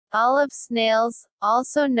Olive snails,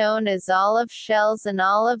 also known as olive shells and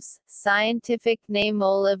olives, scientific name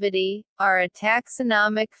Olividae, are a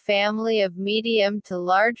taxonomic family of medium to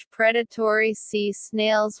large predatory sea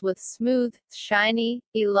snails with smooth, shiny,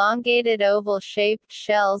 elongated oval-shaped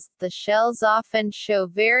shells. The shells often show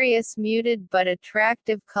various muted but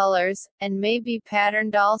attractive colors, and may be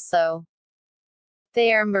patterned also.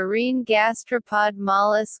 They are marine gastropod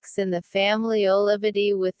mollusks in the family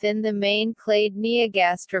Olividae within the main clade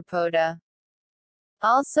Neogastropoda.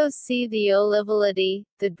 Also see the Olivalidae,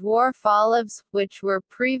 the dwarf olives, which were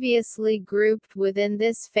previously grouped within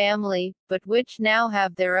this family, but which now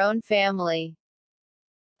have their own family.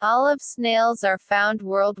 Olive snails are found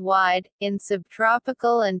worldwide, in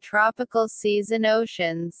subtropical and tropical seas and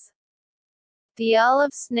oceans. The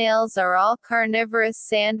olive snails are all carnivorous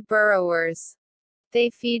sand burrowers. They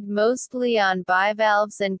feed mostly on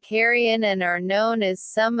bivalves and carrion and are known as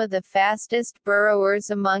some of the fastest burrowers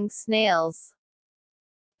among snails.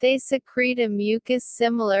 They secrete a mucus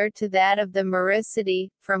similar to that of the Maricidae,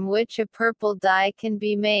 from which a purple dye can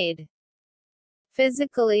be made.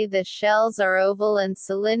 Physically, the shells are oval and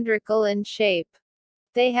cylindrical in shape.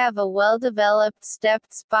 They have a well-developed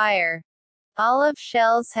stepped spire. Olive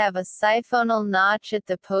shells have a siphonal notch at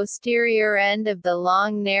the posterior end of the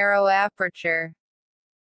long narrow aperture.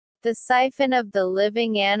 The siphon of the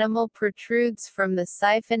living animal protrudes from the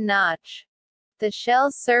siphon notch. The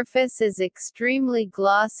shell surface is extremely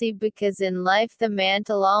glossy because in life the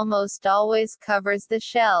mantle almost always covers the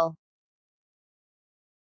shell.